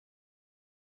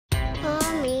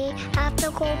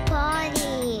go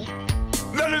party.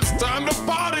 Then it's time to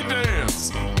party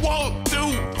dance. 1,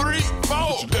 2, 3, 4.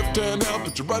 Put your left hand out,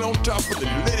 put your right on top, and then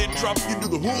you let it drop. You do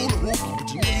the hula hoop. You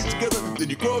put your knees together, then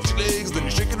you cross your legs, then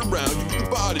you shake it around. You do the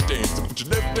body dance. So put your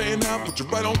left hand out, put your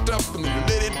right on top, and then you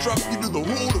let it drop. You do the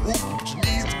hula hoop. You put your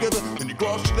knees together, then you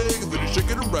cross your legs, then you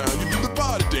shake it around. You do the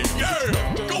body dance.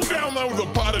 Yeah! Go down there with a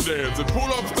party dance at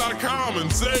pullups.com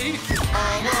and say,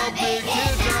 I'm a big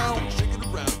kid.